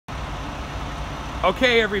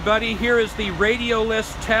Okay everybody, here is the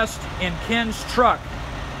radioless test in Ken's truck.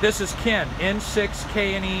 This is Ken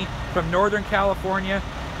N6KNE from Northern California,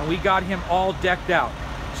 and we got him all decked out.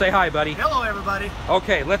 Say hi, buddy. Hello everybody.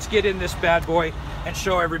 Okay, let's get in this bad boy and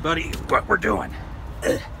show everybody what we're doing.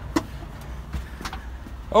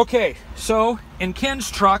 Okay, so in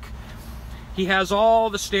Ken's truck, he has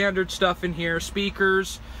all the standard stuff in here,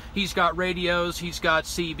 speakers, he's got radios, he's got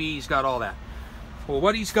CB, he's got all that. Well,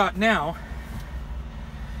 what he's got now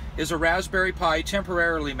is a Raspberry Pi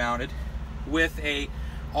temporarily mounted with a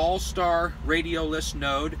Allstar radioless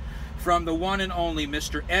node from the one and only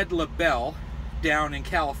Mr. Ed LaBelle down in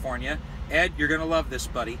California. Ed, you're gonna love this,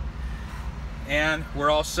 buddy. And we're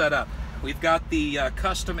all set up. We've got the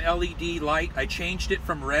custom LED light. I changed it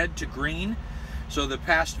from red to green. So the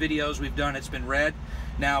past videos we've done, it's been red.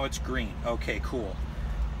 Now it's green. Okay, cool.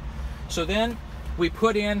 So then we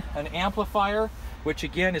put in an amplifier, which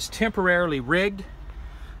again is temporarily rigged.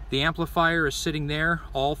 The amplifier is sitting there,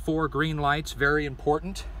 all 4 green lights, very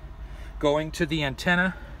important, going to the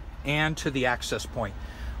antenna and to the access point,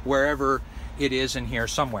 wherever it is in here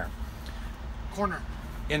somewhere. Corner.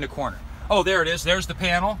 In the corner. Oh, there it is. There's the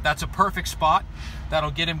panel. That's a perfect spot.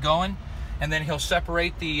 That'll get him going. And then he'll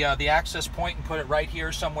separate the access point and put it right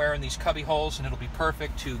here somewhere in these cubby holes, and it'll be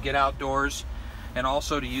perfect to get outdoors and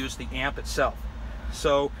also to use the amp itself.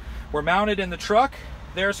 So we're mounted in the truck.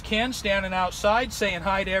 There's Ken standing outside saying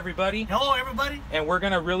hi to everybody. Hello everybody. And we're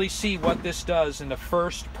gonna really see what this does in the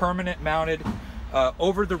first permanent mounted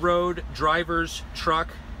over-the-road driver's truck,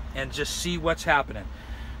 and just see what's happening.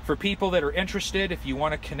 For people that are interested, if you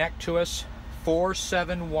want to connect to us,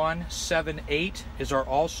 47178 is our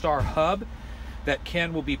Allstar hub that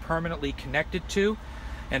Ken will be permanently connected to.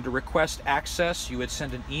 And to request access, you would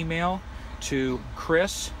send an email to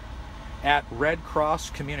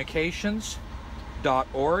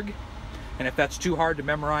chris@redcrosscommunications.org, and if that's too hard to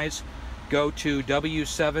memorize, go to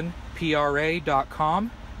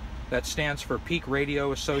W7PRA.com. That stands for Peak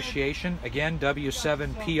Radio Association. Again,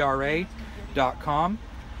 W7PRA.com.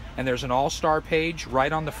 And there's an All-Star page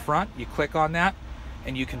right on the front. You click on that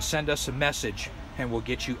and you can send us a message and we'll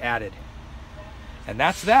get you added. And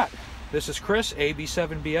that's that. This is Chris,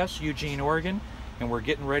 AB7BS, Eugene, Oregon, and we're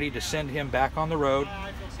getting ready to send him back on the road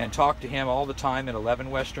and talk to him all the time in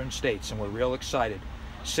 11 Western states, and we're real excited.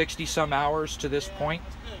 60 some hours to this point.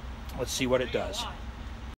 Let's see what it does.